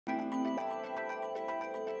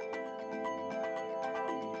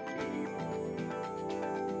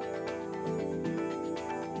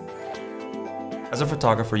As a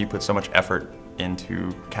photographer, you put so much effort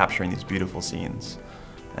into capturing these beautiful scenes.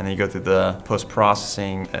 And then you go through the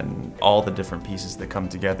post-processing and all the different pieces that come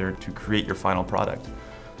together to create your final product.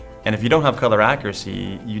 And if you don't have color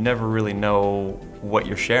accuracy, you never really know what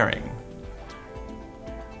you're sharing.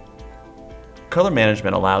 Color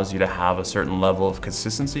management allows you to have a certain level of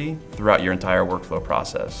consistency throughout your entire workflow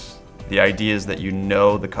process. The idea is that you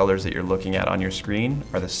know the colors that you're looking at on your screen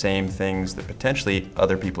are the same things that potentially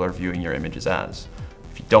other people are viewing your images as.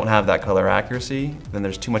 If you don't have that color accuracy, then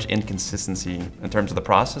there's too much inconsistency in terms of the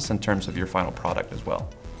process, in terms of your final product as well.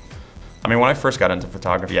 I mean, when I first got into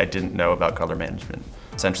photography, I didn't know about color management.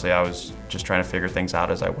 Essentially, I was just trying to figure things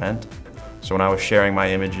out as I went. So when I was sharing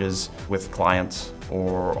my images with clients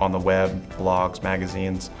or on the web, blogs,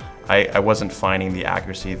 magazines, I wasn't finding the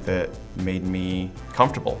accuracy that made me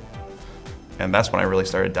comfortable. And that's when I really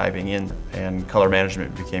started diving in, and color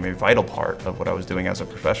management became a vital part of what I was doing as a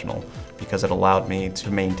professional, because it allowed me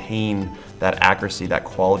to maintain that accuracy, that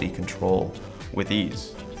quality control with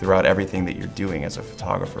ease throughout everything that you're doing as a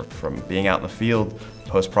photographer, from being out in the field,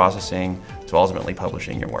 post-processing, to ultimately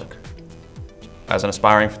publishing your work. As an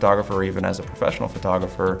aspiring photographer, or even as a professional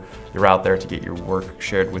photographer, you're out there to get your work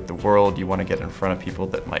shared with the world. You want to get in front of people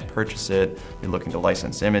that might purchase it. You're looking to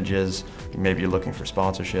license images. Maybe you're looking for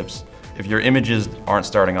sponsorships. If your images aren't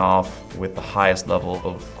starting off with the highest level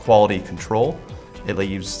of quality control, it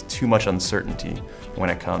leaves too much uncertainty when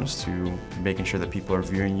it comes to making sure that people are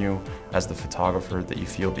viewing you as the photographer that you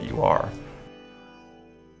feel that you are.